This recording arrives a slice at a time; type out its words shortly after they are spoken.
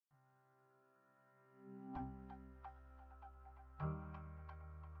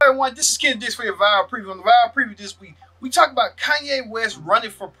everyone, this is Ken Dix for your Viral Preview. On the Viral Preview this week, we talk about Kanye West running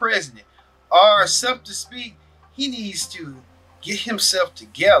for president. Or self to speak, he needs to get himself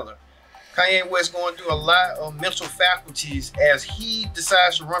together. Kanye West going through a lot of mental faculties as he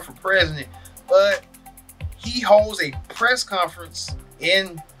decides to run for president, but he holds a press conference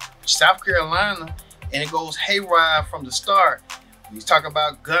in South Carolina and it goes haywire from the start. He's talking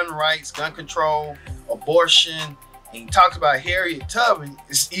about gun rights, gun control, abortion, and he talks about Harriet Tubman.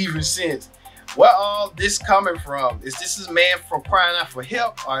 It's even since. Where all this coming from? Is this a man for crying out for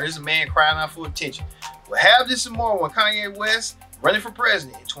help, or is a man crying out for attention? We'll have this and more when Kanye West running for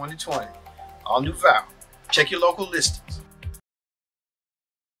president in 2020. All new Viral. Check your local listings.